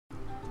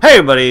Hey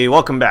everybody,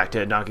 welcome back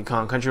to Donkey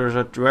Kong Country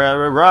Returns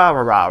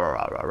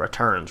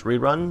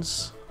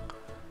reruns.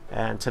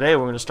 And today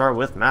we're going to start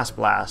with Mass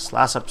Blast.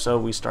 Last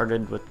episode we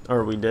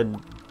did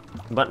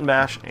Button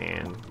Bash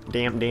and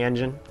Damp the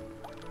Engine.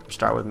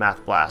 Start with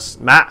Math Blast.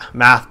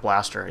 Math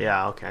Blaster.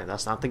 Yeah, okay,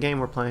 that's not the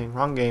game we're playing.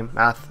 Wrong game.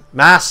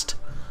 Mast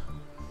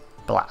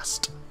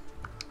Blast.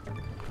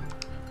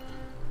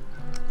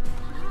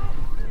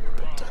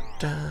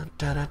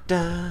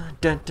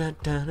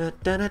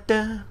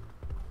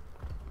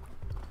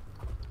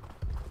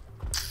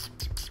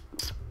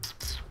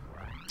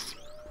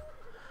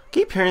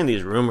 Keep hearing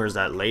these rumors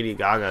that Lady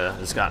Gaga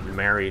has gotten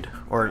married,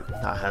 or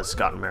not has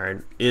gotten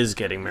married, is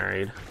getting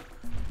married,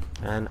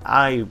 and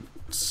I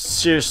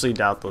seriously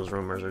doubt those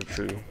rumors are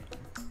true,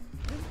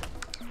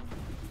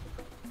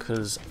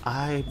 because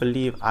I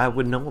believe I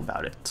would know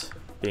about it,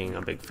 being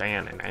a big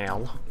fan and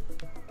Al.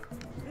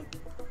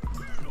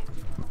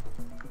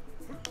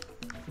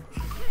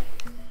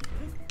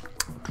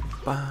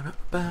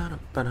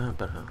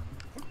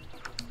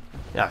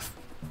 Yeah,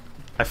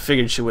 I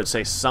figured she would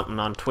say something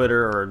on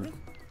Twitter, or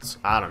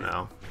I don't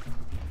know,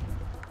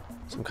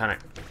 some kind of,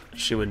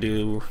 she would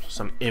do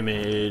some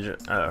image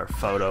or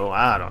photo,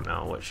 I don't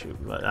know what she,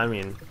 but I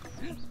mean,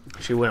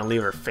 she wouldn't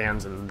leave her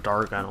fans in the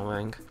dark, I don't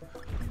think.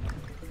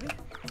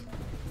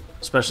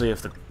 Especially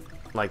if the,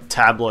 like,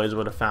 tabloids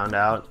would have found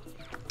out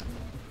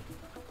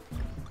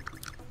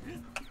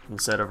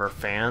instead of her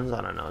fans.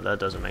 I don't know, that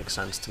doesn't make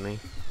sense to me.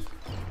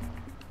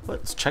 What,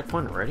 it's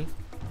checkpoint already?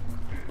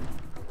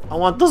 I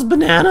want those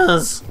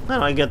bananas! How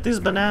do I get these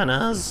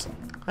bananas?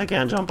 I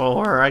can't jump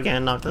over. I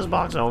can't knock this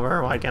box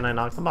over. Why can't I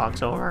knock the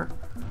box over?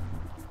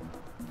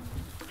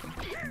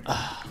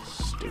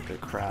 Stupid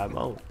crab.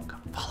 Oh,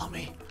 follow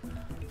me.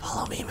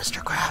 Follow me,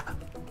 Mr. Crab.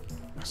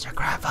 Mr.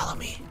 Crab, follow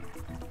me.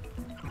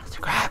 Mr.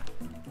 Crab.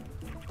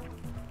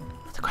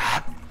 Mr.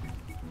 Crab.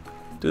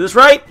 Do this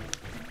right!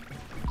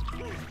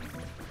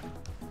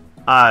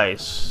 I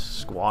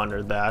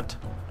squandered that.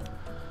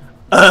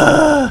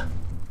 I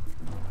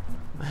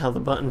held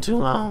the button too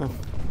long.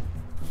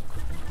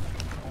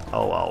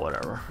 Oh well,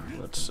 whatever.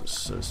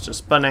 It's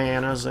just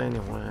bananas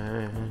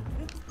anyway.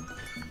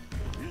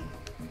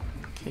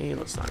 Okay,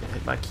 let's not get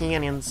hit by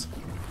canyons.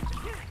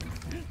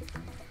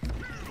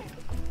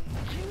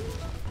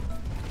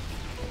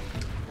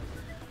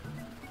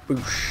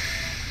 Boosh.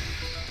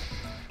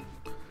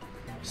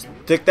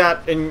 Stick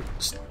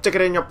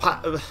it in your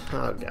pot.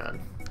 Oh god,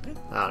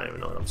 I don't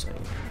even know what I'm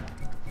saying.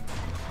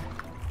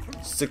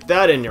 Stick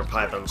that in your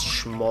pipe and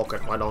smoke it,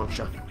 why don't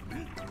you?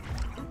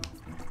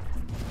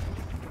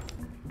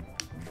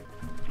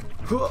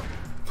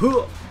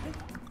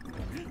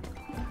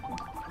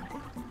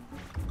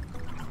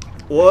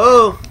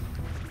 Whoa!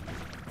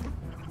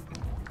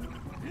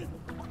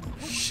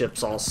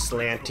 Ship's all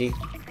slanty.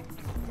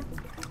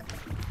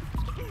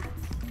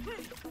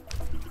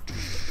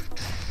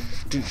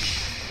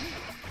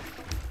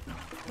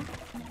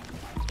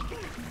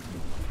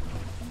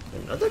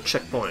 Another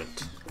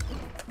checkpoint.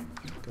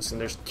 Guessing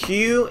there's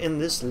Q in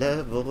this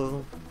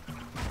level.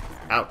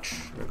 Ouch!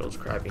 There goes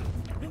Krabby.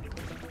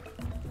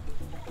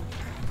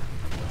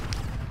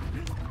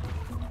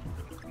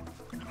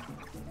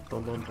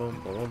 Boom, boom, boom,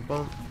 boom,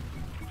 boom.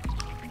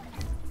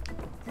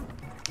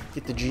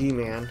 Get the G,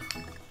 man.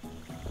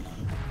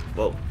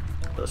 Whoa.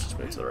 Let's just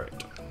make it to the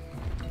right.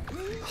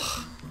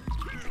 Ugh.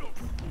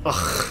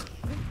 Ugh.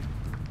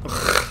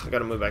 I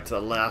gotta move back to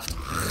the left.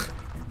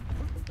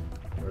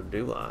 Or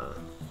do I?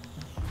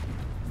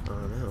 I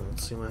don't know.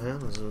 Let's see what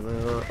happens.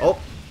 Oh!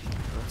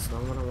 That's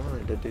not what I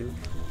wanted to do.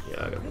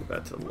 Yeah, I gotta move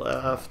back to the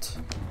left.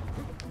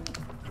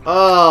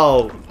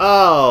 Oh!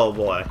 Oh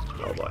boy.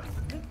 Oh boy.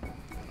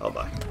 Oh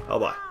boy. Oh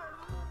boy.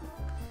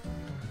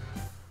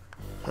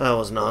 That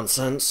was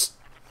nonsense.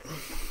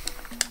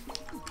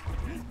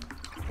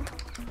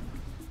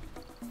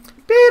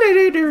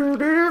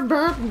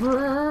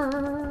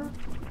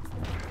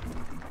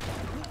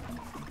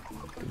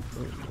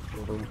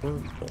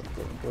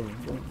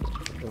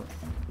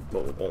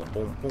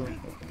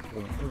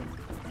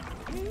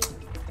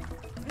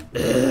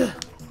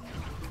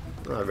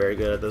 Not very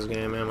good at this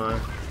game, am I?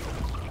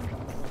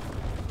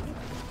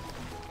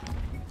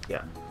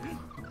 Yeah.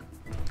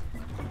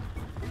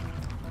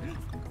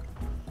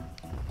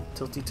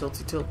 Tilty,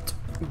 tilty, tilt.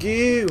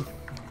 Goo!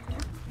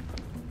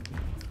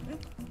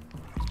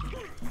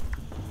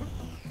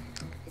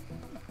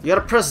 You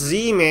gotta press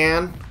Z,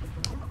 man.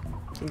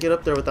 Can't get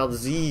up there without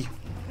Z.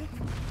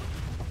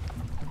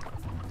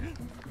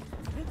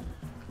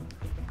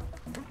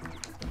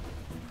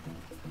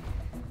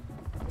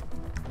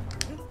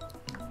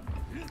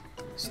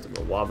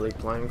 Still wobbly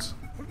planks.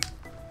 Oh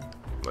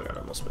my god, I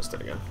almost missed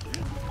it again.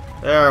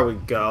 There we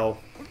go.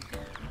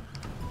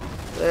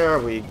 There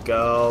we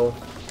go.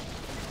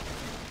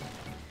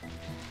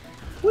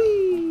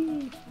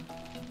 Whee!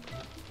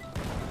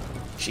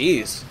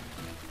 Jeez.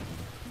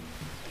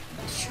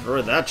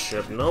 Destroy that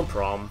ship, no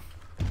problem.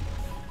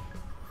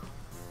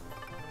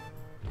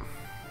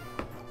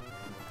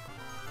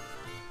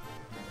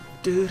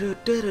 Do do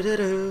do do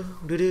do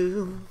do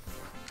do.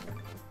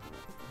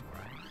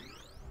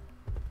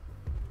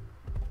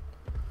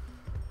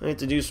 I need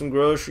to do some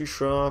grocery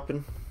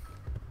shopping.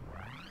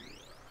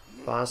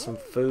 Buy some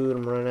food.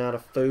 I'm running out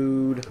of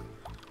food.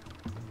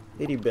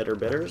 Itty bitter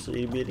bitters.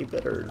 Itty bitty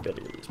bitter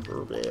bitters.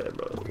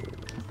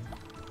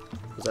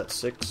 Is that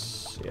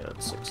 6? Yeah,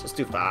 it's 6. Let's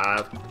do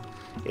 5.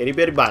 Itty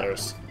bitty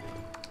biters.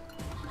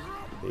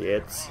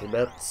 It's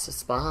a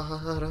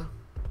spider.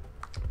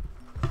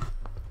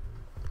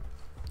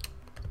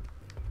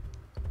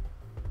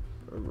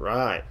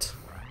 Alright.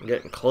 I'm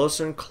getting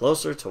closer and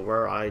closer to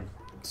where I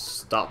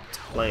stopped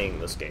playing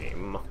this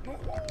game.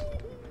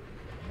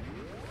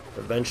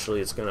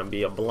 Eventually it's gonna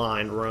be a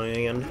blind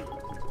run.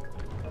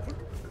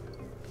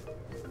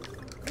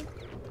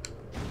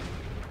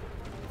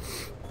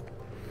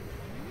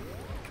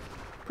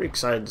 Pretty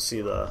excited to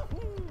see the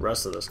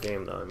rest of this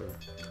game though. I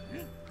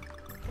mean,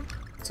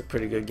 it's a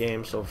pretty good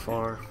game so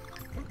far.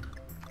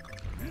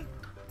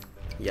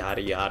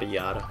 Yada yada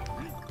yada.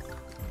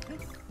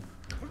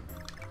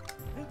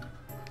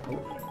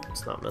 Oh,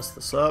 let's not mess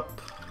this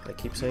up. I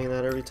keep saying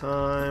that every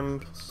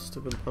time.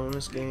 Stupid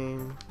bonus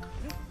game.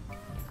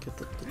 Get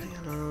the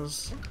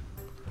bananas.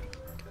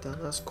 Get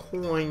that last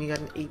coin. You got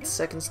 8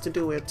 seconds to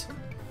do it.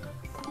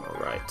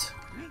 Alright.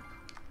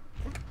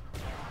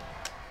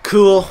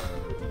 Cool.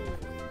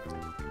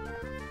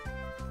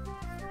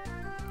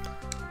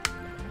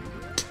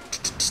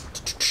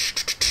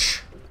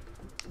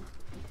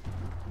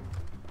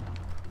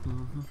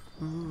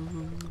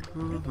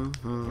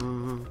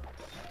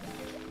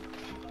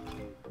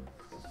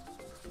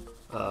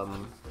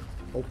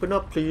 Open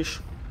up, please.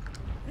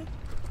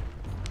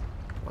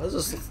 Why is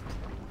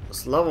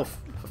this level?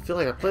 I feel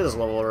like I played this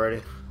level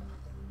already.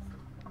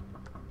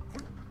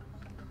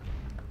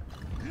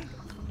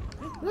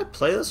 Did I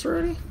play this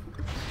already?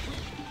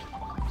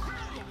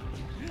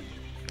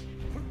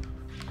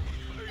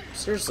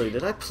 Seriously,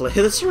 did I play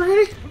this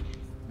already?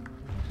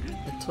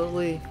 I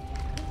totally...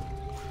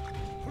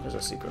 There's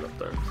a secret up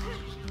there.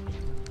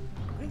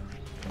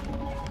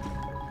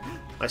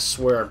 I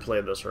swear I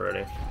played this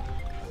already.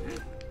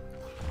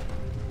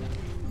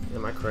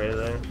 Am I crazy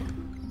there?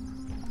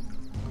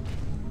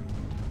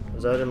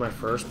 Was that in my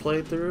first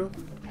playthrough?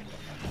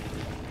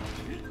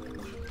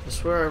 I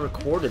swear I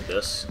recorded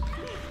this.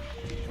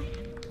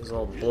 These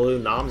little blue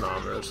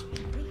nom-nommers.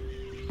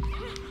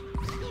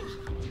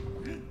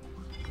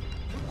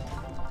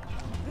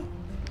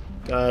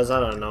 Guys, I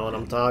don't know what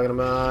I'm talking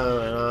about.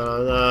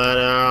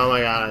 Oh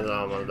my god,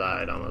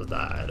 I almost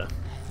died.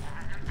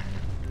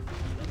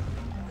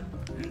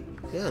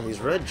 Yeah, these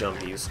red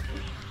jumpies.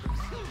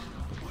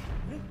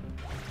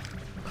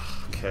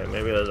 Okay,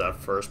 maybe it was that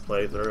first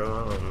playthrough,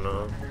 I don't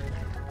know.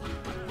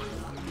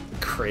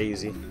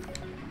 Crazy.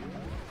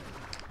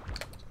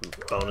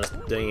 Bonus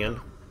dinging.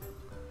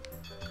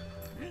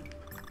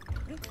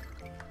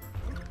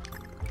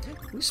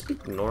 Can we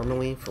speak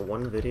normally for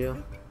one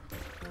video?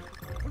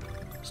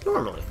 Just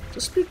normally.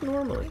 Just speak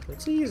normally.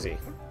 It's easy.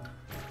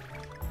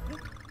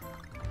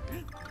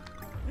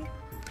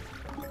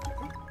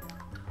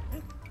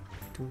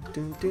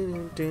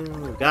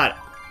 Got it.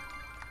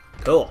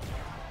 Cool.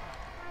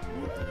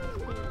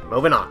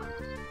 Moving on.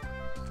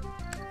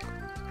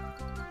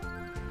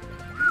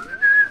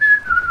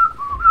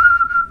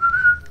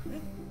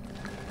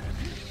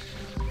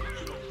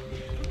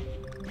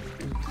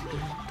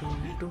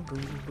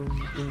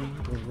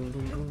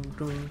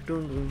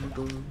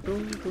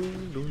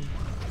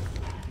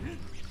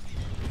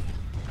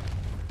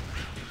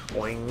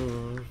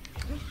 Boing.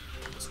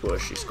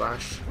 Squishy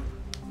squash.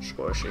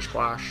 Squishy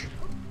squash.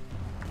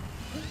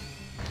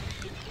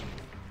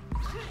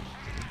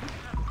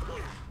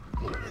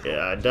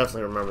 Yeah, I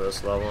definitely remember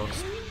this level.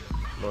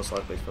 Most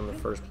likely from the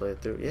first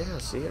playthrough. Yeah,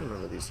 see, I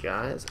remember these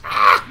guys.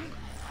 Ah!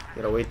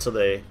 You gotta wait till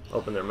they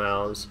open their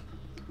mouths.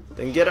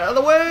 Then get out of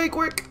the way,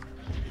 quick!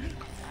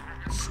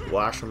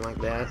 Squash them like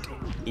that.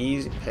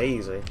 Easy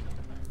peasy.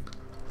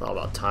 It's all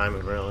about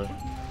timing, really.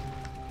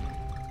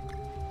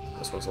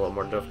 This one's a little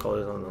more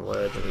difficult on the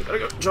ledge, and you gotta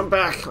go jump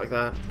back like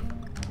that.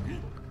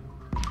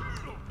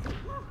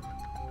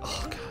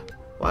 Oh god.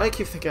 Why do I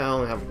keep thinking I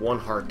only have 1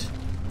 heart?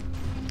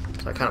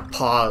 So I kind of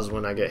pause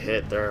when I get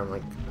hit there. I'm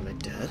like, am I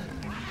dead?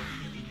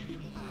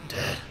 I'm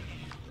dead.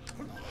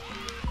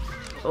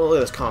 Oh, look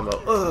at this combo.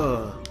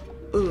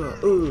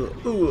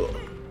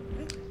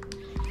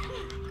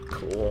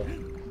 Cool.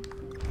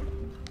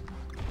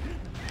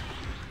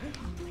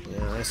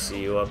 Yeah, I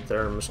see you up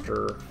there,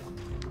 Mr.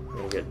 I'm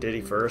gonna get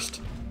Diddy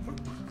first.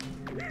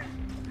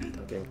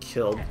 Without getting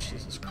killed.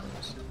 Jesus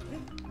Christ.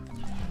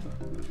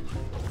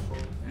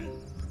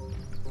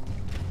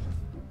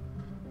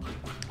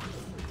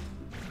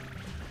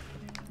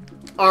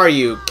 Are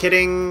you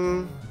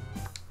kidding?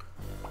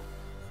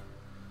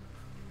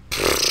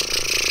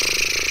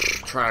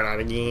 Try that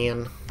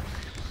again.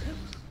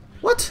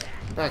 What?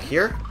 Back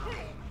here?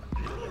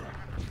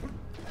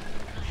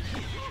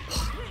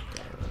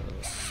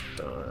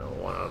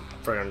 Don't want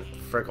to friggin'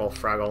 frickle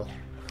fraggle.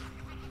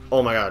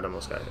 Oh my god, I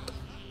almost got it.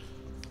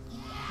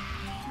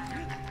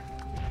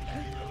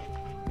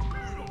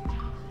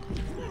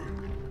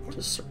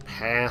 Just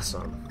surpass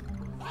them.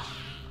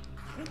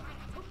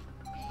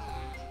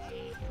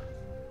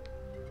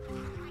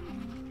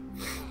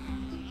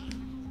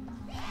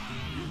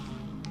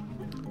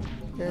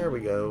 There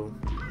we go.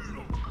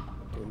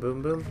 Boom,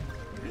 boom, boom.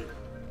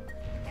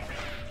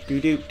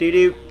 Doo-doop,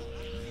 doo-doop.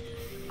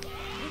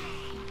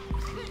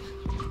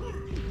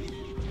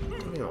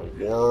 Don't even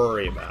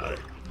worry about it.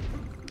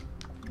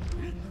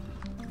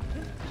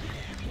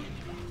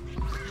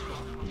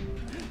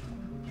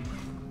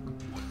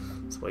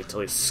 Let's wait till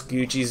he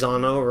scoochies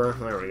on over.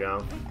 There we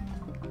go.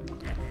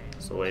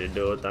 That's the way to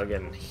do it without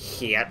getting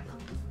hit.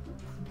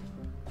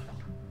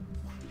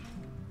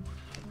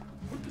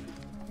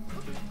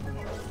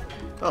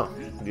 Oh,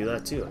 you can do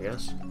that too, I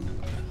guess.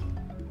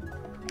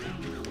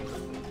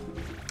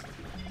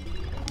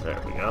 There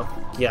we go.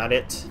 Got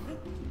it.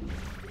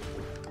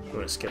 I'm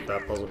gonna skip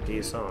that puzzle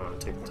piece. I don't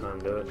want to take the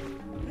time to do it.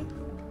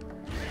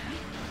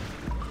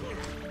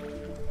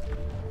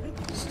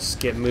 Just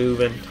get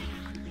moving.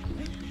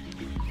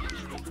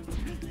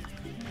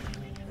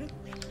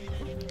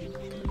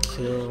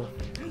 Kill.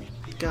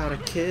 Gotta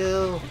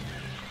kill.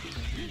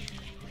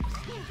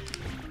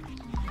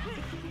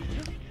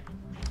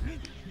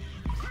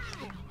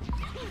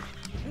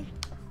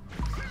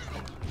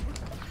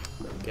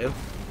 There we go.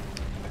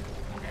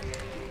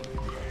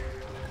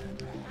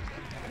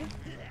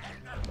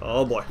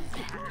 Oh boy.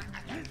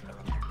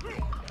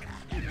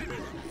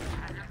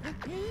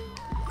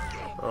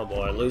 Oh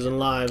boy, losing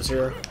lives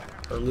here.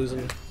 Or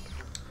losing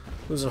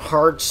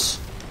hearts.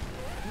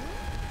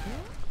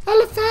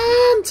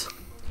 Elephant!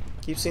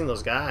 Keep seeing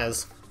those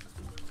guys.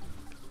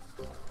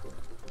 Do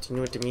you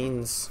know what it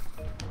means?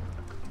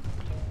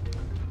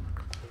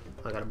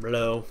 I gotta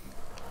blow.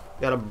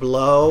 Gotta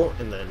blow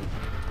and then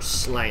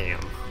slam.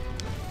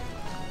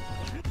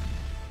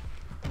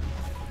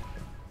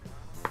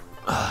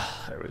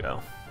 There we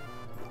go.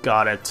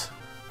 Got it.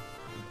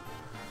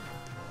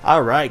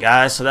 Alright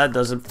guys, so that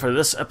does it for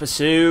this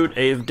episode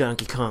of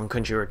Donkey Kong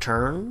Country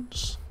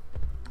Returns.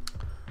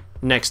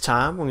 Next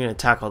time we're going to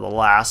tackle the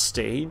last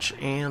stage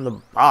and the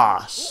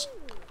boss.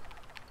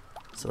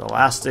 So the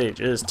last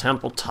stage is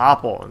Temple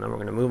Topple, and then we're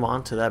going to move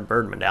on to that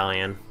bird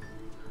medallion.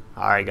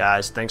 Alright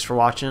guys, thanks for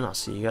watching. I'll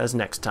see you guys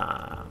next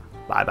time.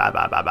 Bye bye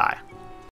bye bye bye.